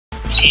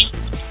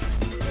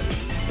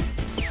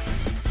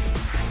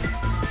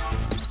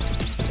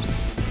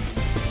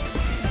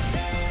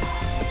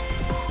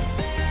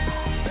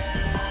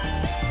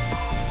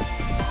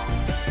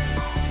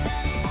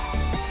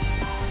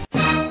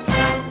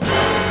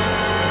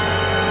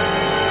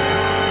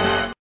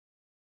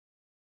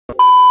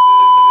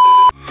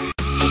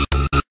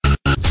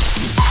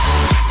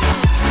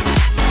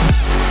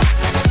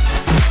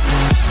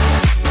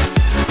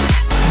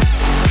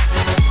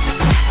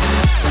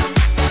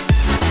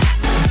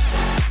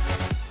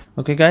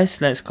Okay guys,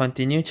 let's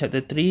continue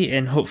chapter 3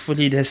 and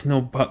hopefully there's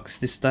no bugs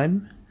this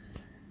time.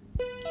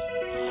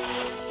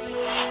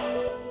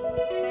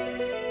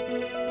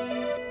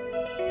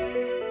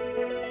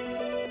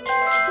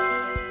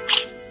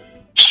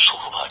 说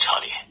吧，查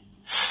理，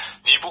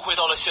你不会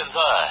到了现在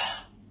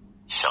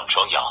想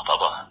装哑巴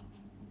吧？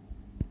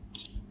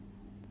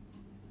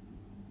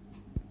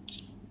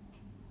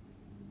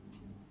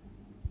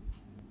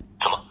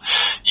怎么，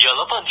演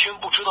了半天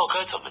不知道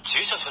该怎么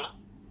接下去了？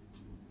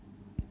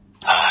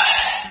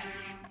 唉，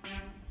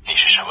你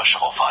是什么时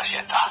候发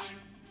现的，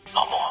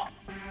老穆？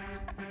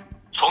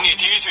从你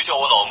第一句叫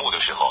我老穆的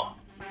时候，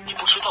你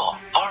不知道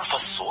阿尔法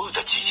所有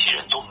的机器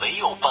人都没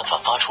有办法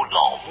发出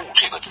老穆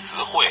这个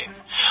词汇，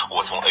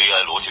我从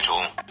AI 逻辑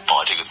中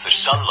把这个词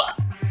删了。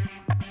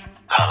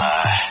看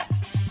来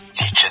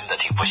你真的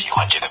挺不喜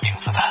欢这个名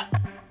字的，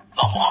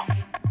老穆。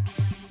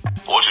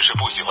我只是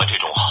不喜欢这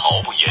种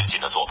毫不严谨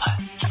的做派，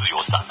自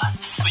由散漫，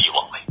肆意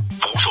妄为，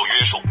不受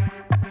约束。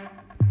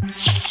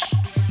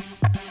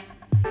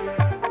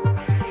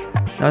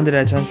 Now that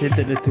I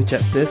translated the two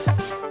chapters,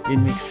 it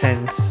makes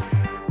sense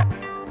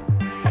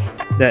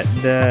that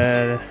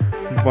the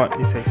bot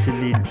is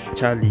actually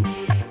Charlie,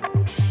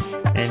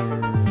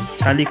 and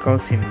Charlie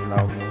calls him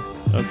Lao Mu.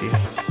 Okay.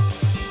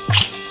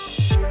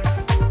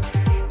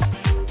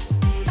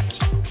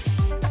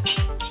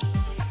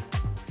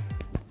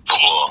 不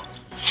过，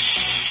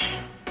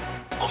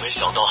我没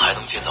想到还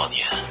能见到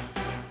你，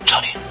查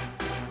理。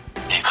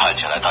你看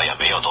起来倒也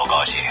没有多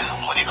高兴，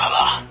莫妮克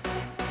拉。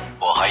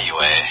我还以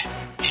为。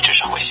 你只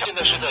是会想，现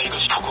在是在一个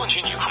不过虚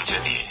拟空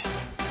间里，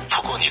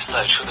不过你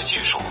赛车的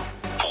技术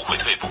不会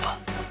退步吧？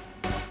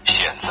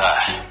现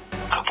在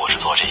可不是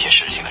做这些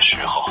事情的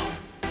时候。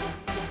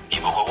你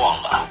不会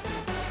忘了，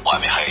外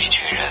面还有一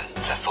群人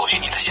在搜寻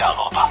你的下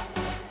落吧？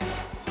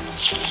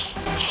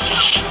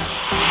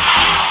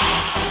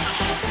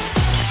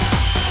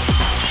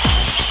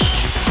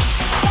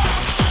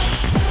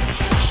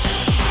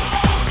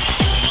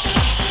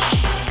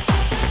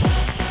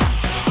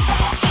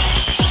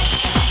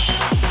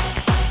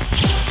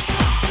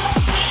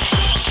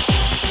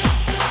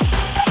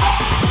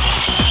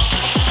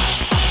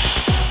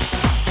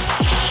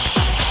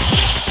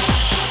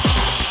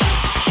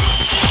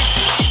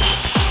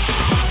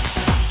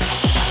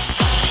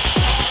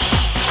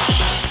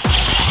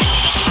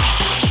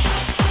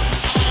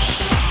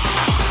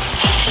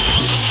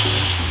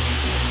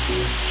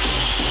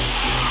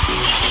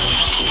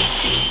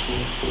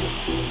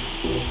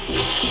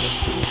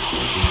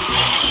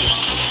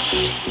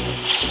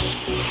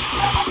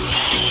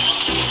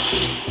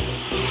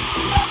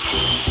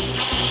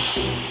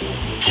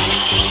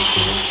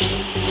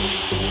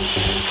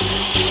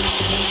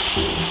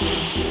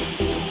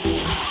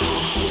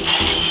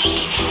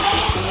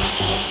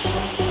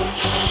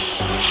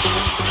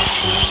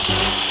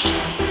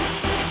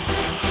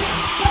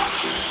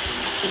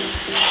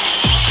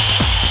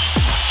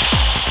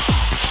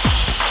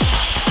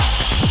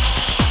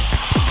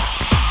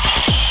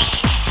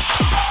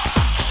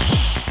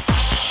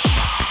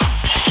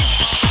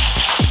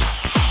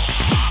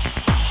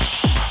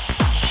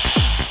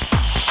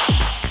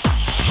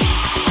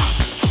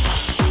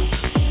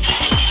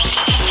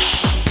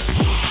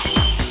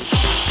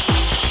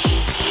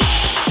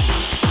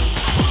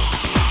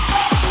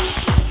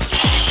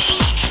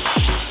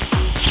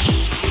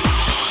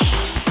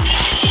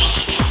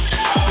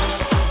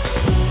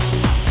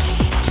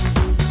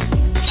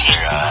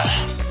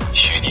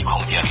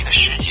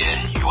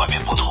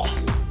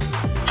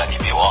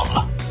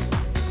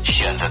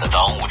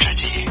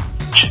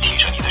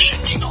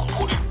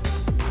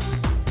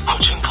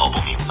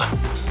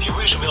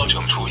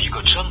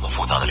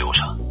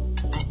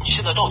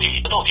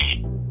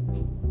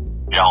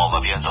让我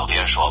们边走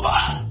边说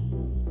吧。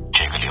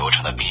这个流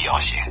程的必要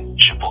性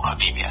是不可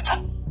避免的，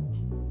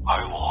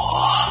而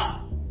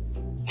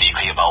你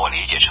可以把我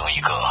理解成一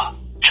个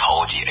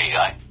超级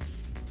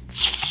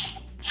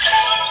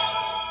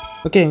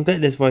AI。Okay, I'm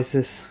glad there's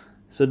voices,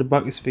 so the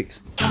bug is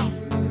fixed.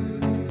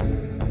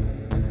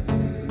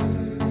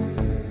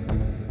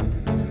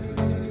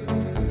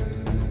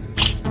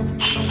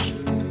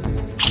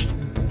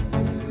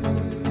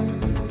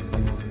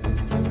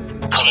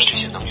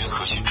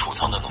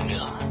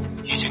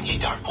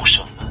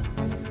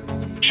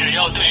 只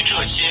要对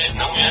这些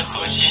能源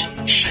核心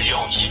使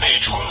用1倍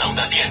充能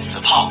的电磁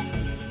炮，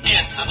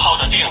电磁炮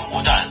的电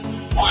弧弹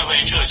会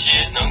为这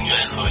些能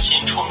源核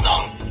心充能。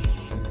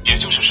也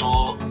就是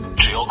说，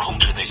只要控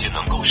制那些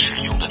能够使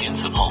用的电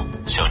磁炮，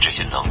像这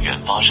些能源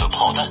发射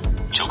炮弹，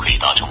就可以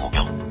达成目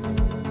标。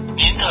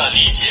您的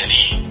理解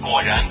力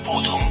果然不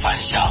同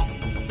凡响。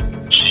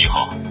11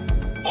号，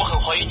我很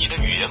怀疑你的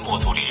语言模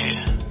组里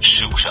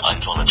是不是安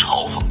装了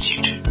嘲讽机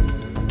制。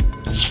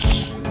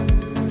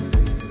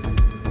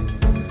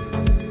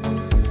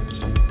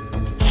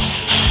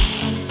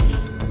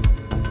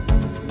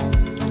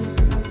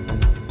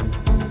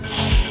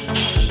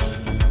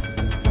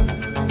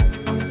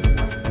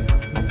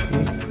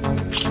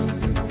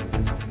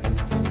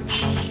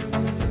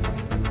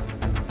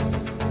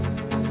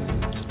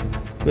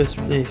First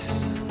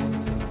place。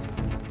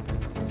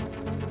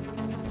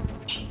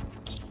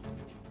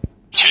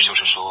也就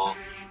是说，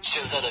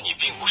现在的你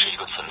并不是一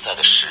个存在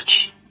的实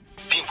体，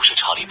并不是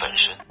查理本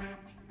身，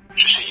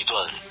只是一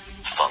段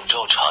仿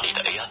照查理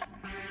的 AI。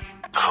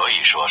可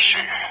以说是，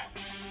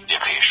也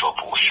可以说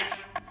不是。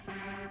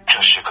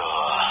这是个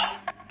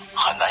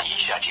很难一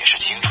下解释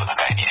清楚的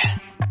概念。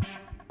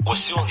我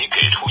希望你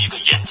给出一个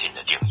严谨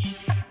的定义，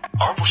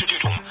而不是这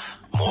种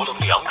模棱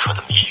两可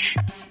的谜语。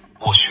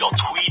我需要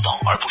推导，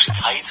而不是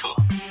猜测。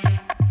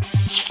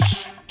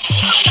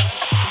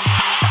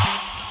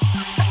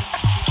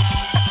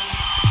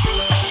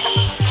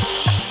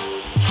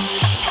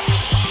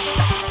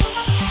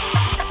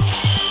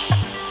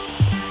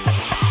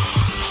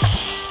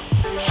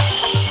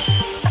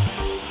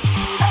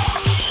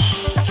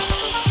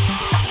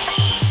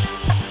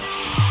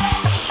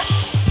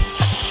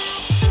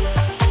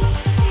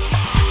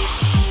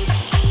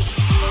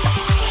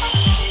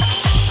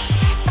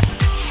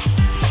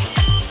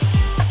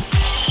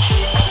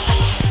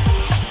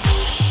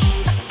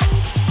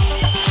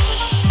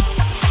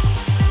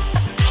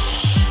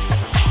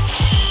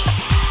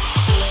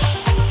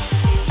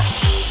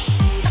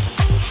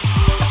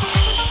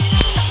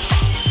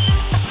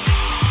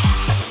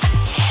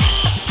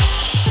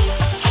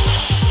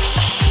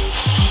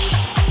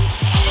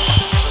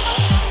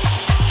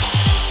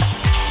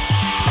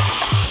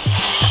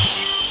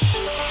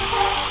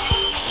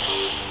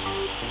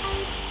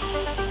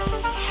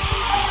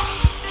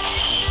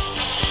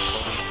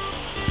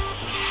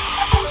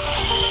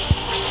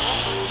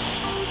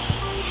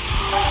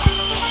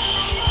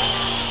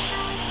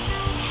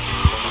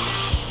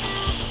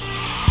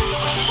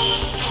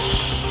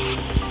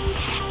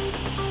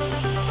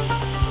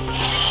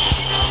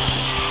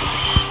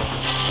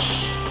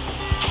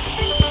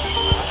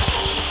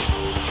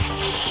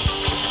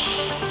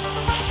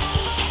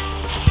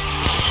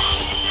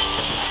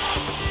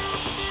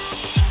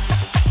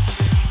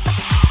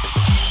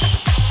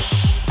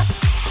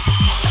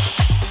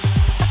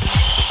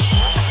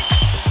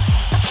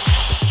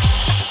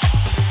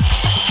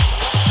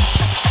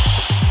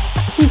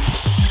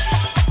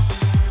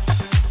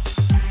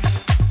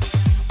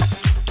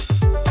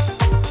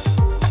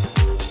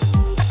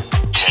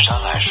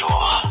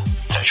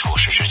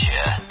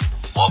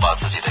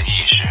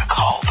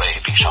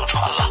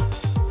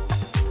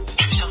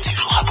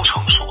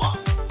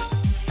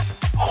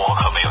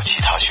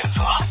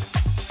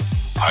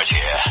而且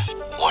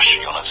我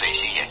使用了最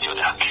新研究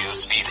的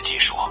Qspeed 技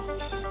术，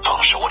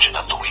当时我只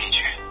能赌一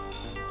句：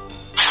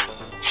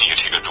你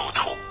这个赌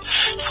徒，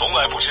从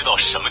来不知道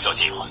什么叫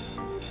计划。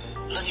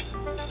那你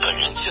本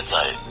人现在？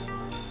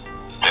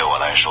对我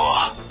来说，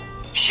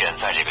现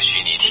在这个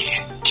虚拟体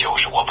就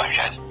是我本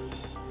人。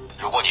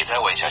如果你再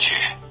问下去，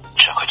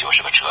这可就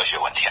是个哲学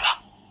问题了。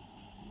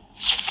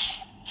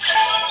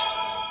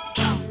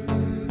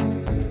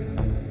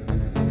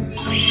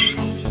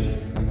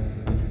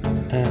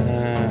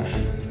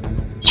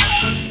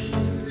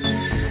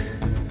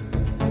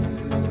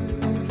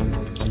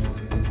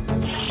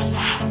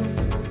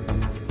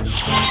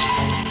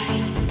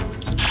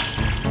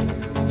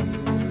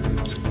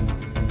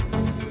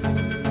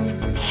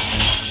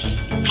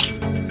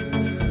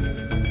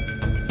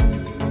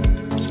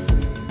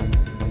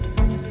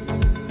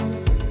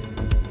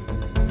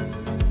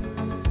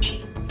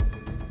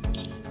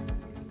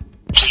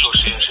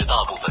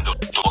大部分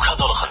我看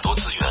到了很多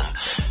资源，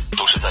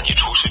都是在你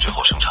出事之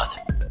后生产的。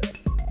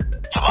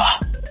怎么，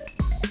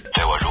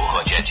对我如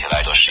何建起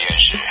来的实验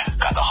室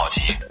感到好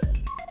奇？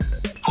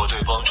我对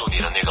帮助你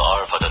的那个阿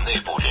尔法的内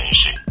部人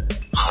士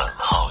很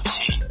好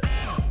奇。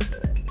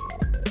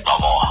老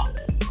莫，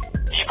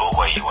你不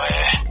会以为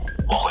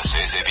我会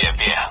随随便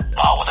便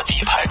把我的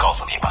底牌告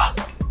诉你吧？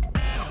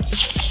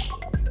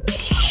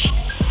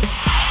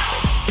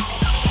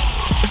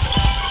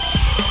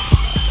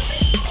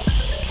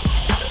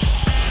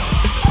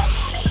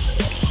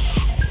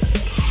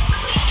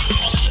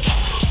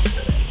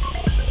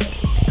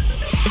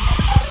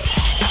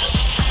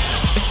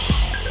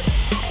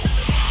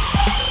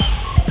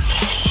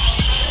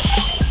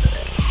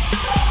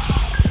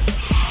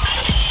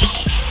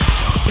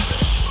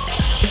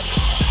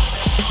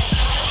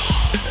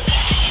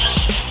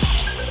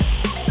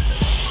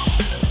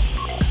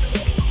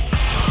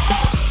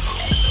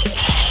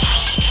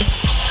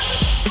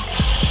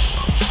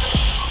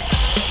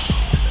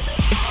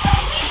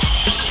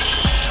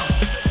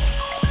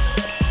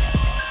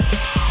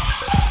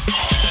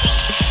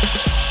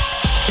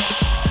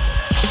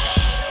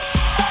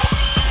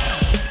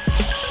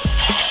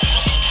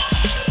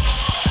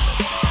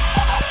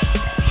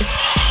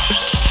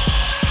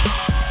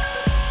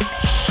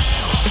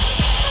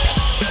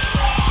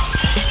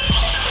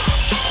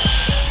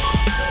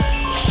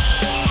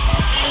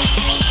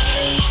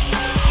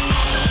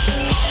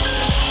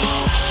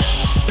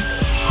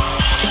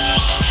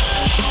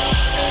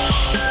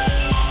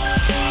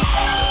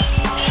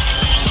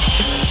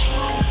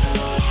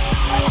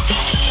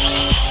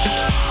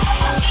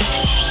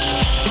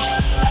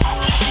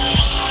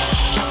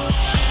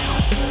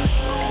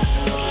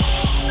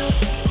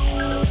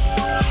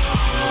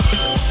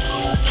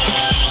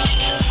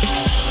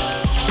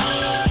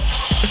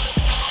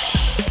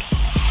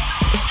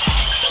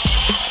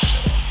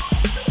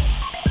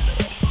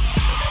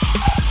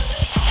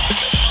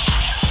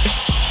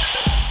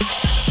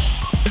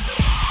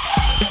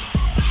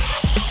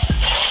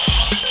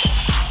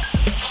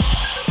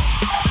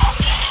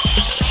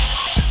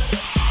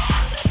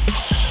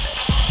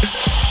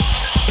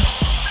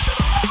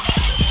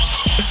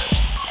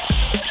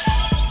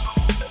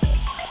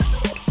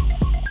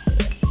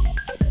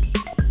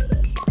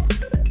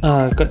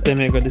 God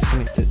damn it, I got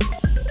disconnected.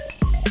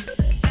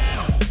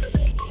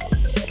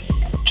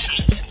 这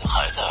人现在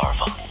还在阿尔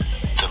法，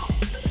对吗？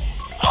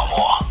老穆，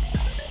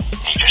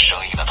你这生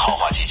硬的套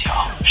话技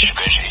巧是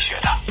跟谁学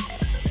的？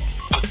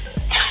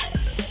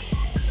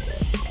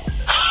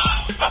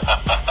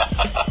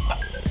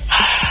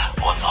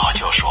我早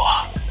就说，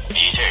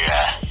你这人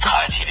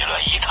谈起理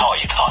论一套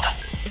一套的，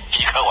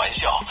一开玩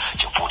笑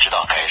就不知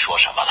道该说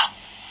什么了。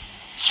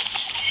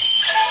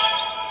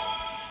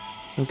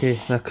Okay,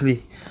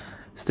 luckily,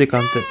 still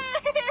counted,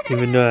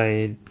 even though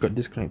I got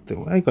disconnected.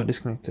 Why I got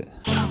disconnected?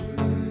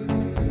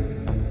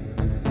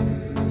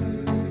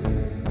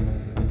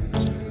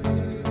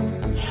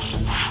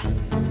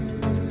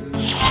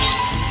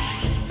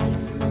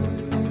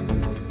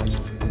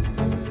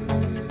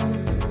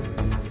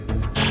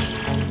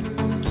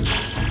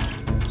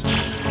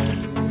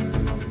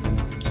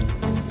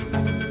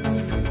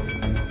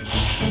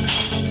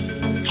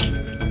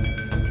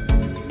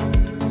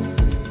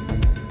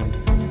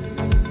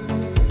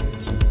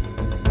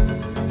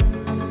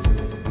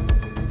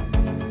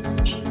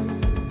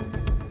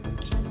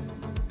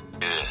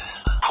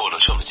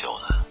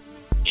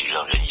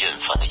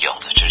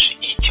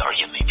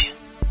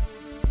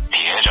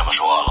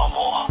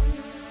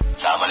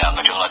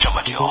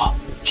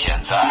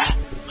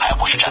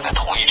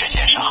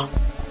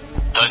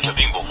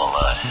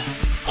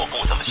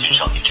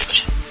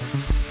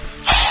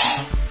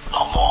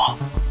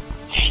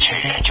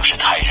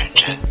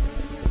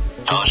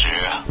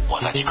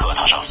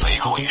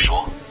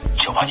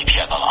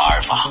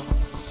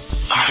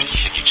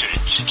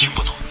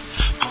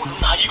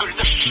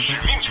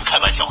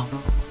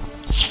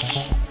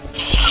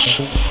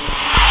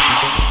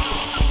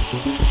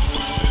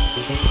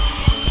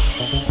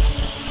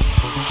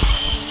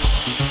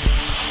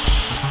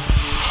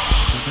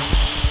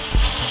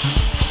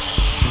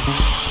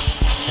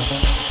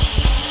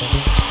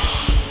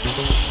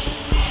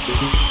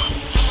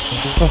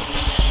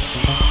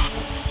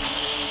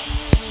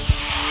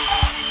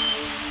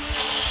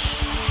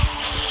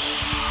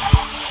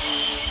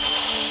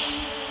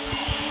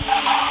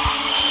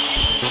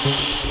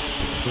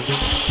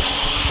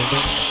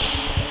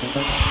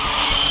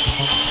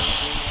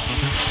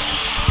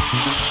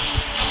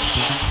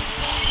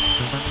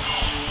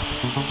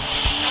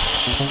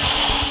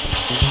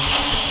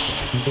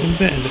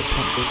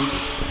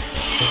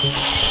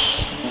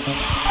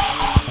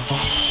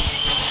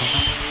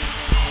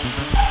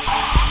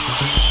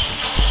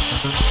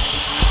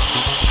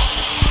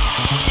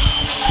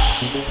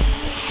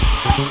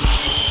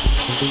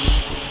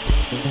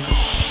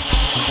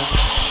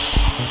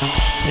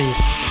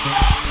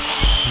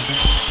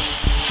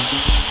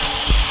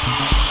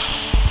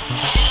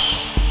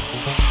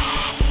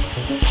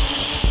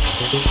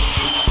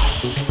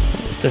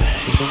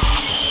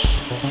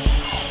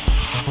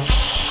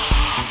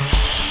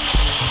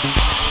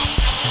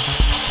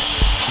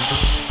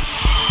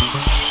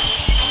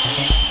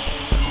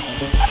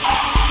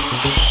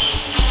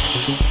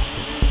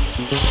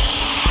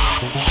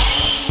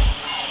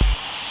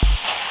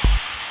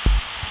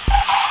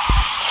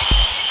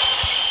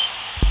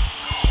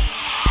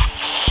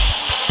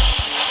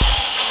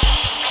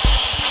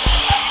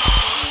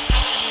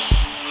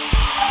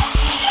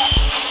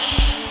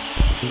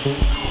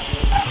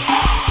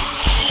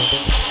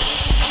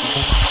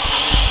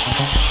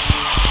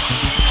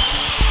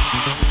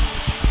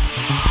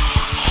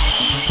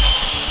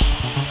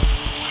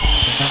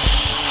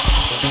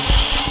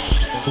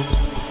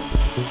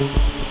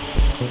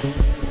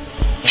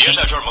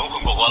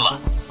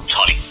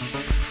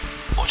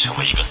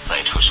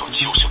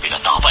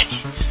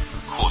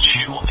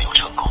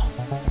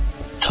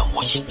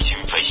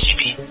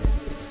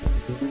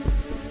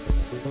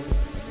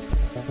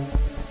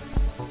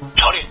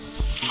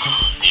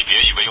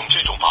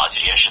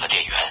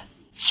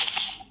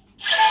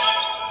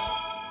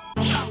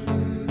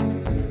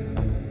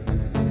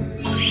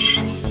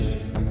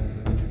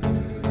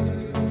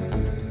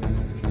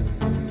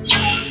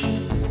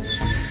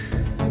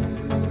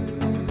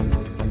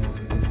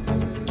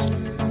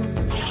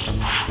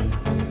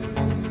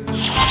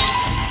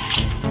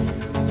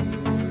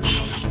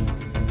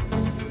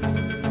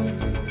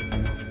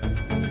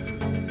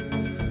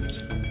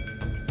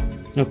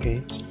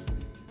 Okay.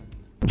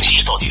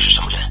 你到底是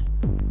什么人？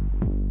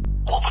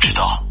我不知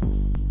道，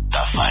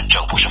但反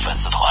正不是粉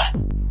丝团，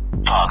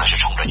大概是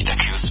冲着你的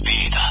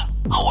Qspeed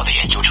和我的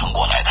研究成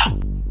果来的。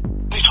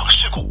那场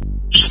事故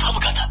是他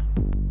们干的，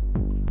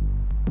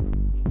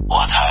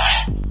我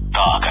猜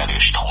大概率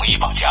是同一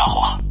帮家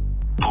伙，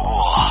不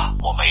过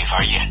我没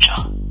法验证，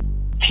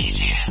毕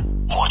竟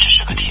我只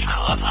是个铁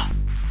壳子。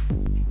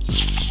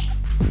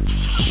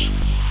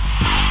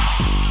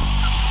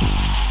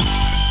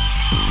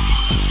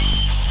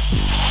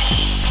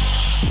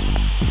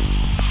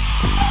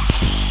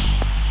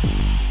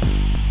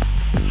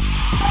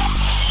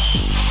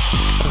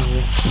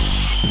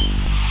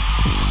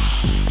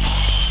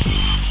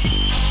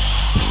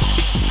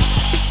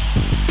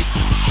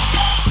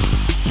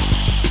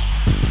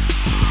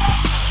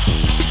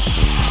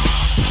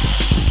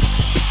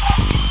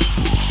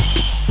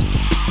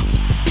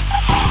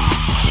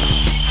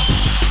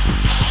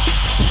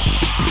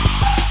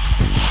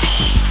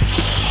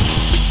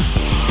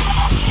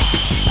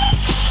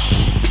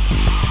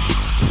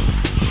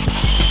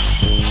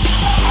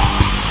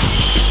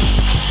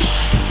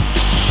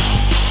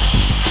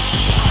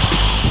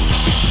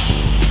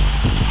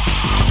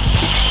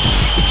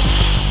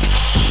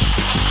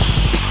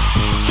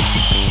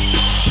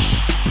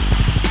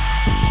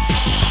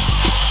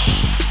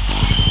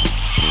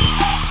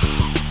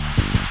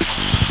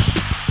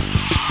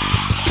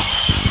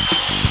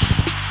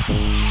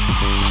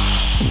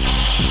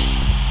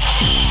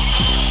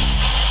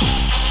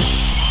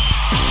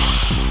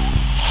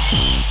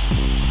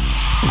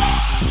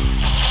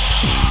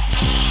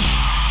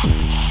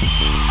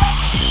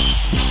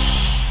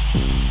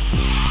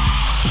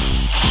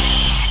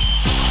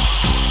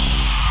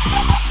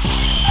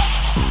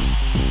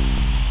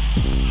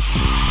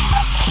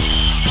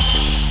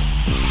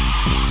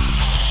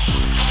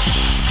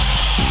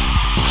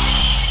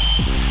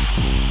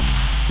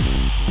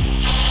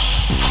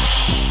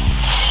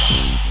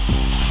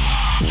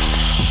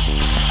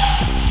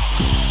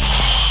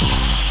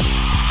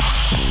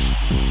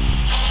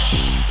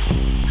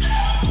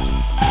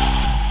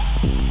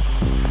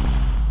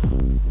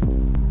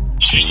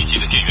是一级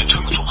的电源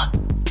撑得住吗？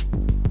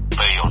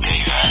备用电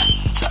源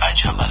在安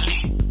全门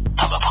里，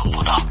他们碰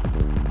不到。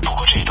不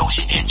过这东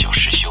西年久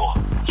失修，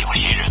有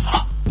些日子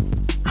了。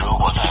如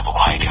果再不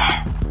快点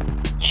儿，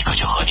你可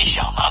就和你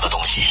想拿的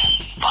东西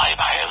拜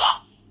拜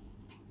了。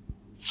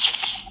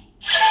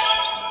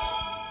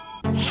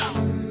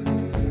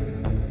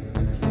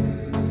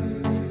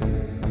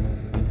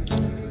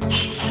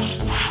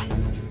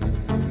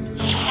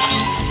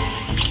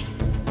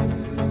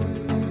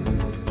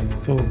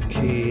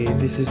Okay,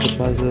 this is the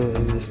puzzle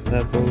in this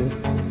level.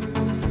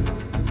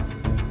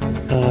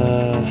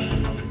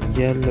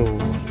 Yellow.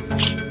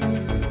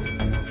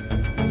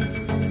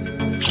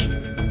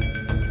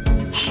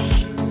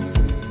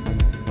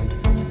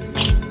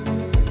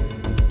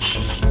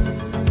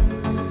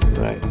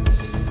 Right.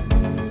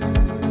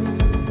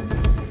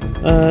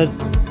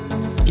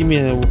 Give me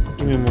a moment.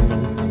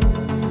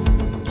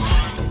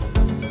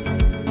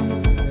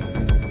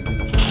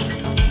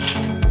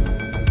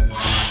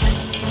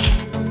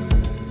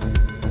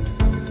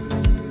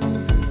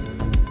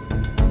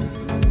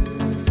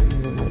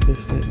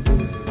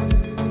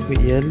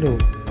 Yellow.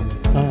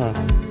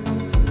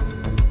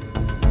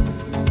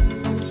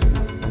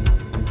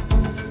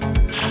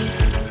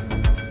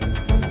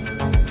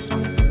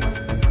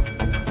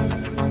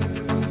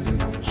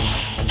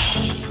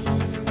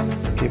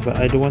 Okay, but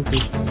I don't want to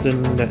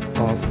turn that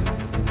off.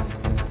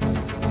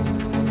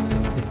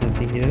 There's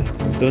nothing here.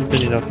 Don't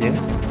turn it off yet.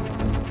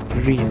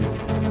 Green.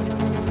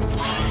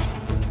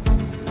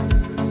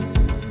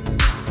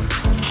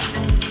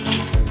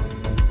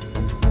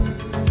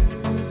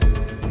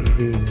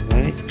 Green,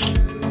 right?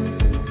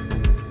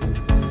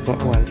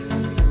 Clockwise.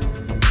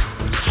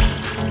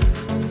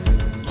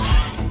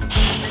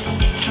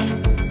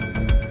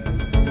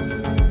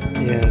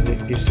 Yeah, that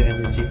gives the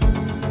energy.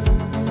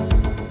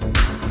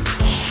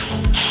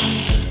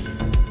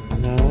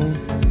 Now,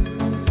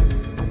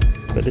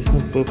 but there's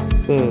no purple.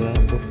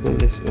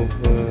 Purple is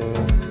over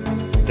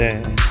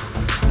there.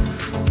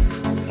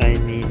 I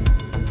need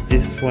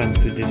this one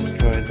to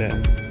destroy that.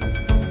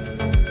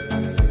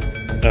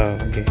 Oh,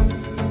 okay.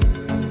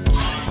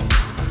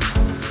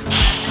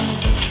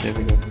 There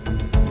we go.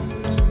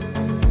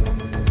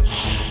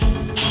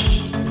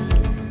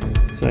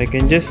 So I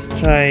can just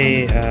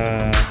try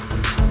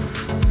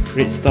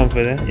redstone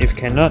for that. If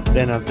cannot,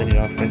 then I'll turn it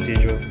off as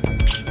usual.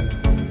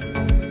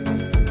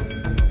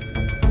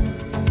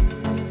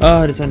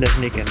 Oh, this one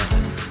definitely cannot.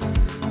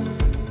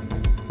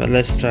 But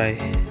let's try.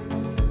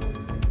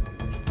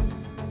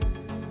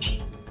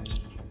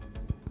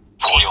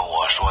 不用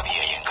我说，你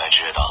也应该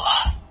知道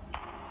了，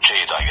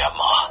这段源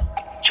码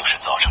就是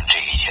造成这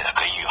一切的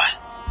根源。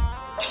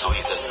所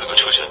以在4个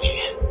车神里，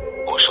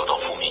我受到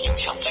负面影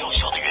响较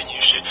小的原因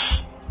是，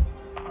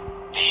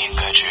你应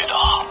该知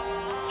道，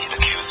你的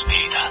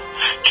Qspeed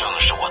正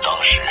是我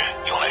当时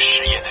用来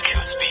实验的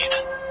Qspeed。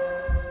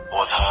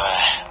我猜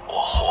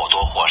我或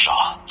多或少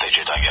对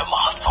这段源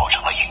码造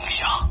成了影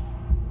响。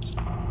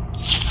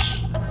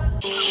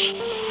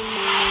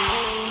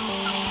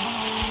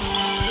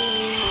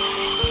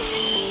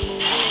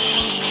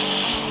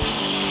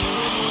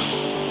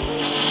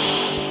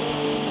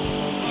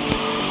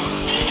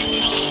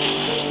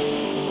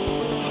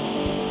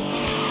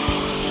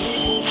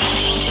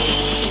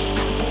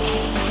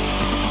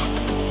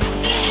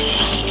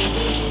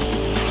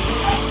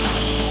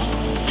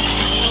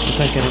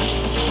I can, no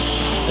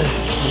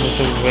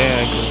matter where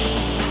I go.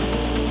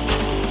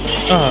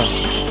 I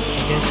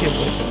can see a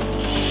boat.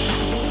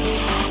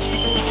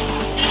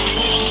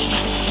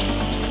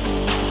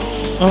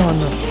 Oh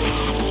no.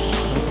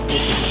 I'm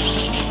supposed to.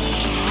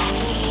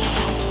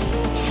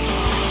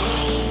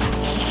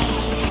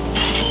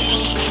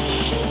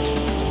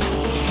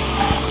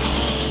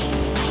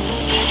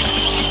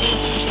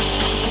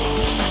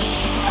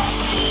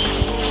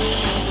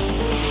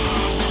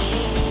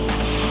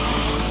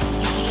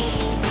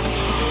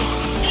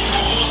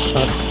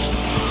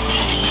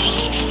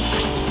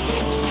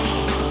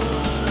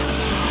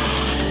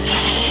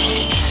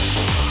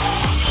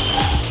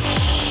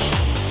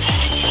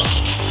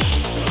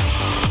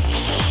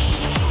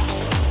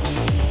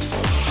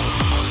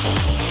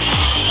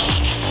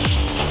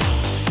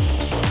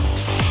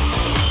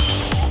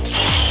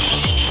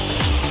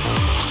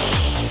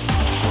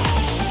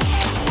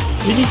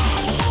 Really?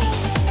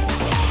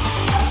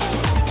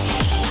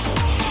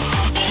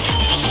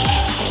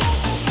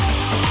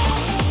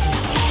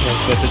 Yeah,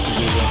 it's better to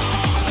do that.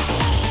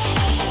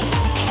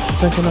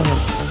 It's like another.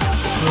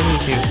 It's really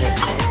beautiful.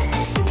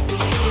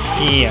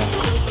 Yeah.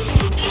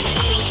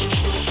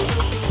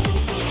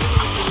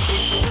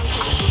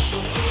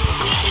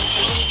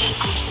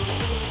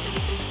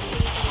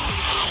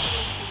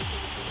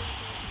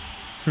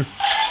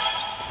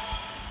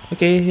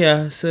 Okay,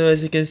 yeah, so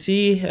as you can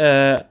see,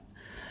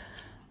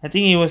 I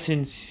think it was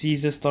in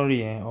Caesar's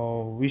story,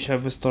 or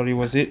whichever story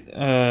was it.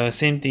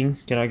 Same thing,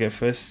 cannot get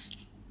first,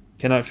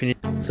 cannot finish.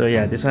 So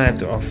yeah, this one I have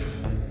to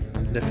off,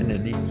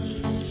 definitely.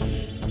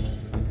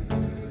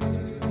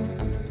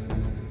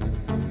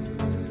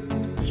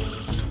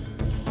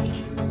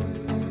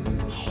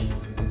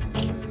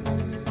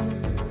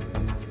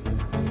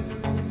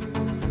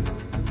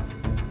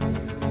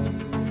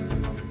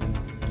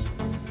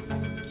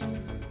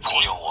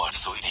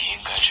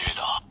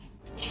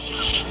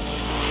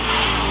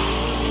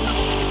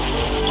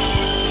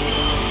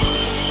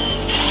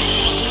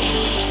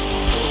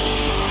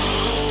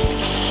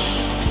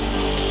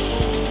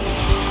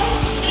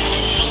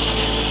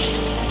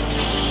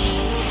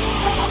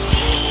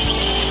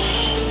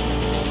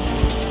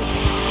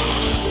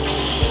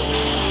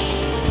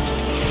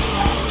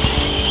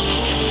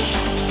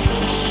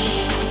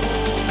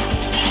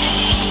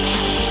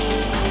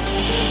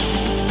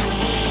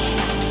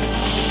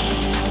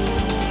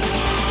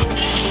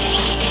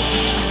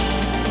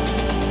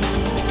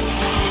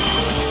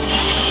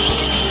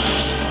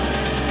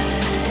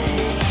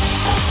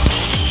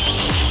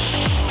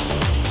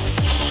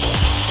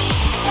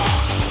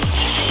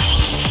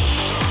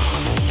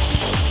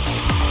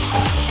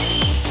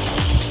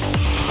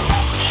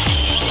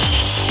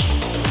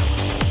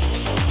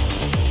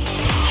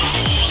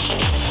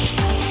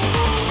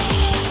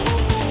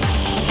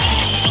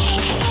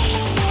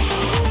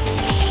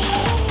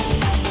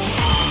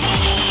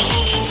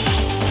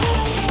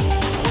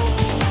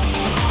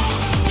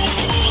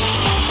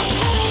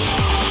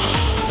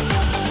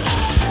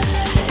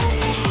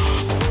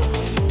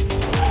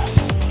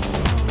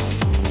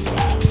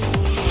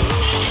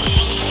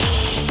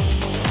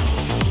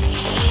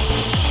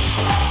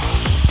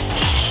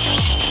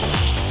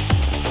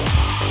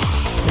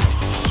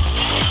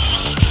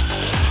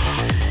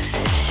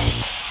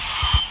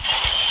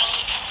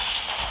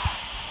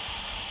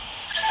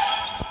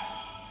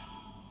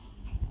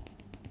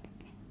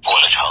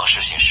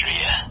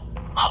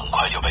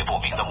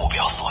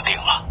 锁定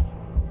了。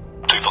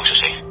对方是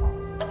谁？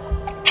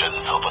侦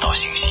测不到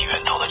信息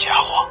源头的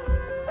家伙，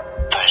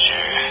但是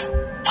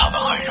他们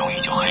很容易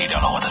就黑掉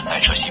了我的赛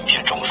车芯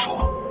片中枢，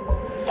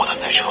我的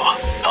赛车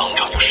当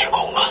场就失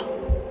控了。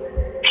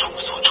众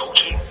所周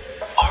知，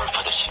阿尔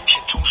法的芯片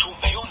中枢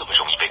没有那么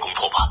容易被攻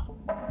破吧？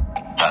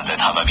但在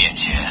他们面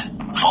前，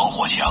防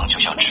火墙就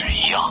像纸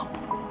一样，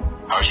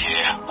而且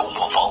攻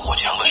破防火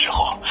墙的时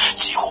候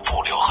几乎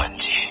不留痕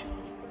迹。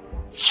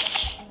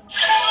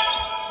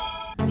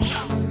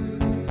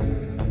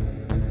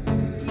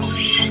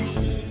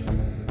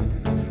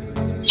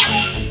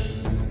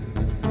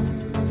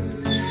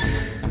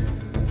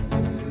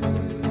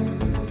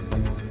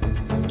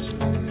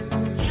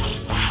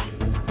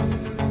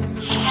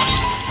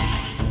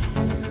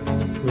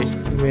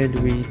Where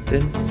do we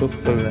turn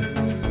purple?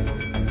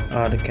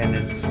 Ah, the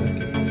cannons.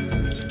 Okay.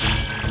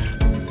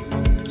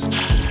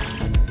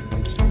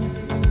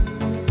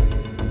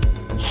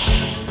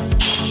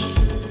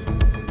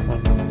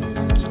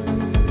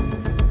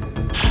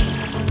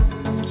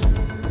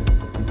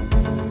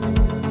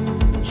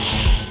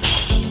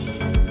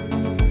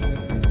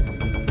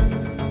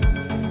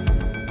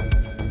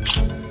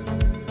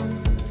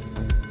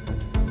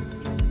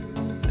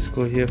 Let's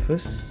go here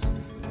first.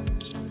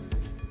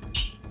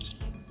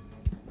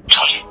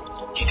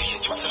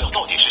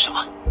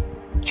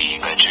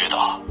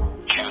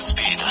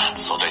 Qspeed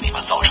所对你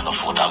们造成的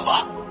负担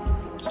吧。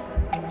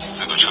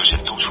4个车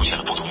身都出现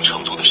了不同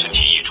程度的身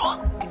体异状，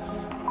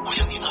我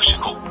想你那时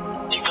候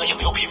应该也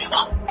没有避免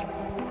吧。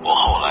我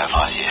后来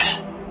发现，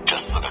这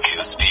4个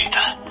Qspeed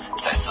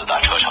在4大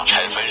车厂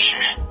拆分时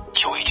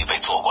就已经被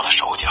做过了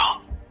手脚。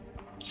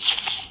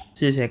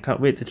Seriously, I can't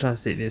wait to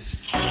translate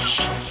this.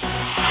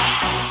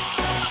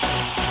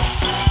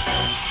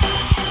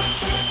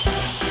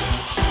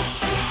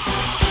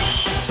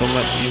 So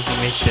much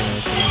information I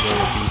think there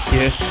will be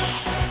here,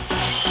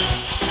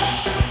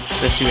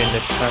 especially when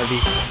there's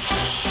Charlie.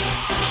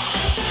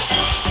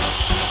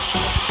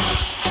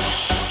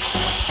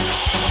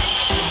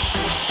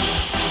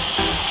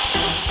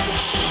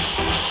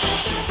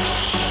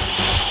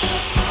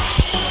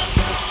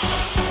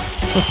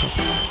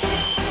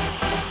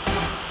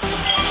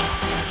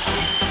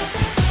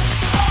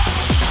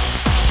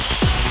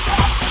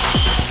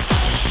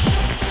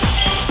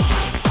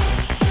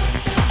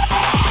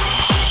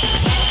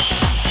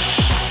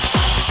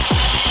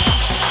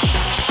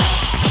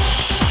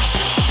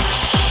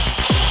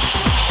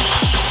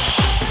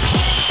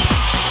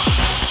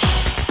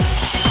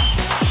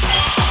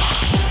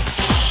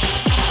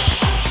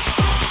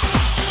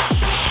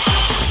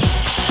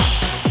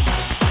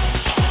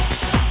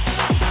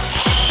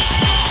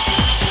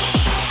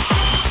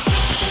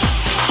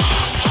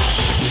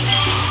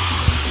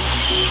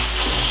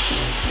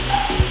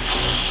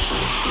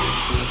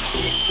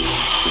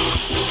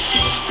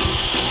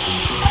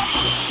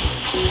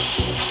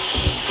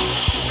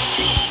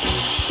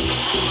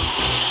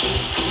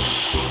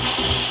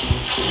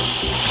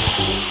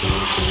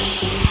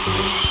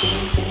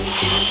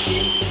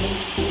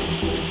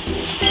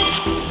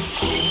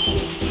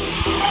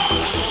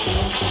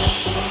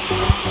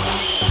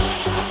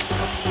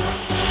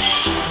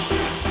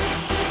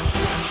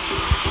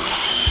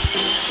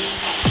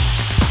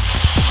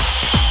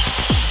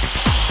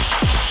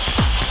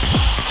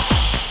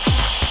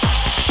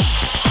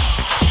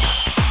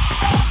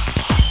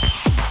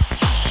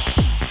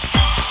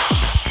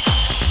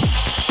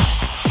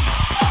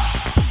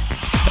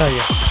 Oh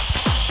yeah.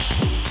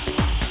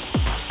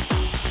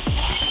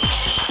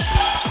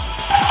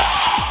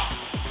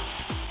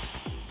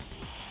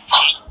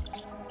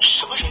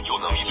 什么人有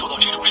能力做到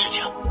这种事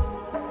情？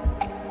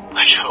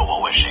这我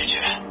问谁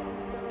去？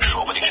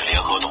说不定是联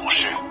合董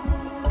事，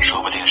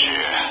说不定是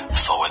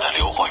所谓的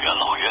硫化元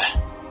老院。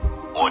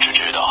我只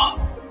知道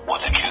我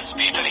在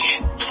Qspeed 里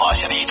发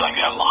现了一段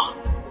源码。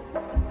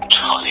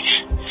查理，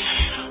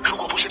如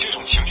果不是这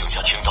种情景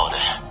下听到的，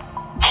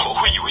我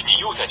会以为你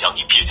又在讲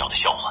你蹩脚的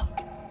笑话。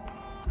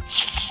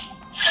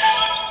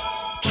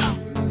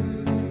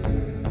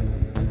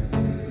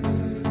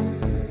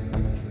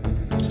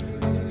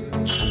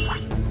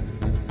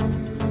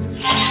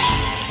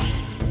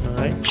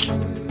Alright,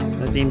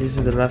 I think this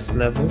is the last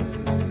level.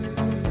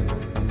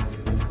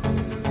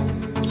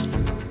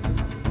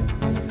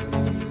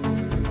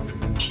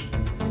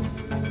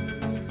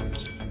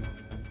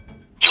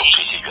 用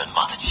这些源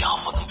码的家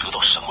伙能得到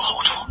什么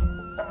好处？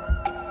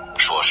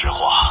说实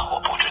话，我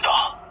不知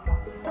道，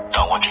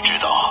但我只知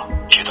道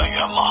这段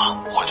源码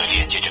会对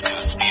连接着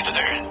Qspeed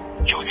的人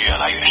有越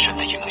来越深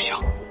的影响，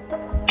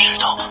直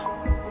到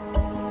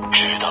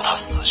他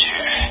死去，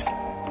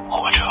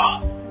或者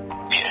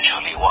变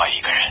成另外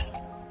一个人。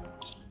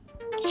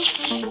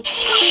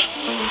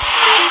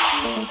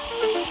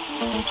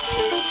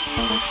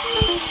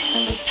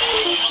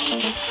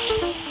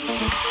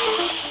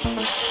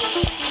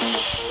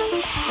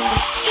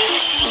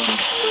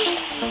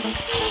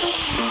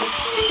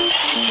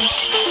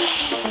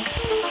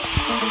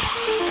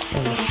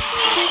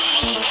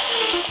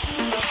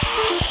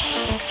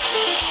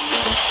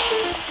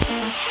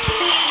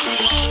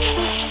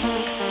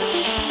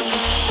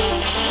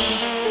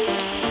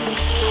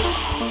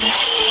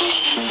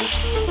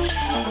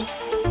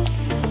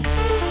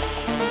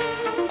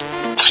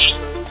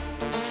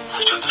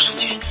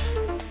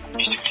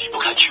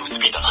看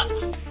Qspeed 了？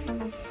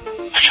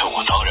这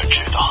我当然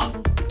知道，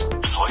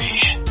所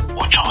以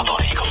我找到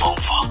了一个方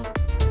法。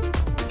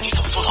你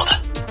怎么做到的？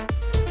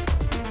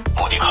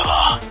莫妮克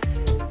拉，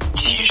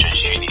跻身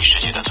虚拟世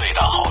界的最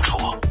大好处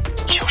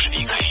就是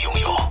你可以拥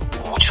有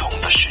无穷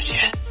的时间。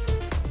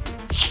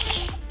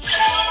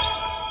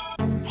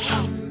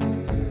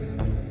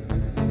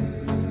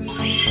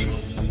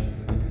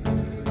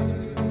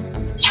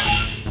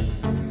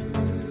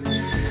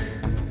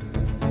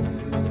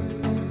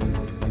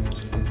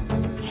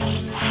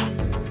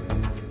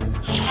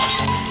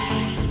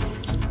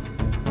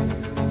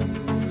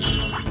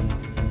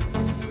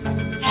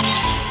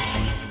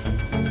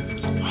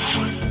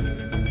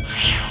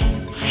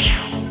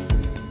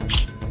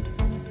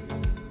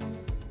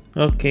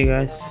Okay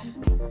guys,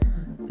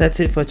 that's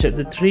it for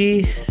chapter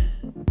 3.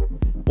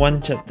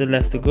 One chapter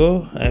left to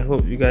go. I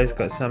hope you guys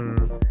got some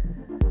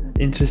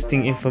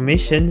interesting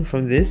information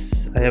from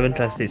this. I haven't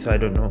translated, so I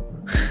don't know.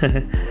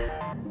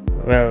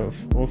 Well,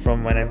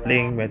 from when I'm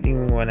playing, I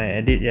think when I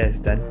edit, yeah, it's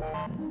done.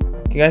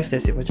 Okay guys,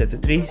 that's it for chapter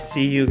 3.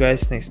 See you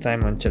guys next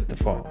time on chapter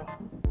 4.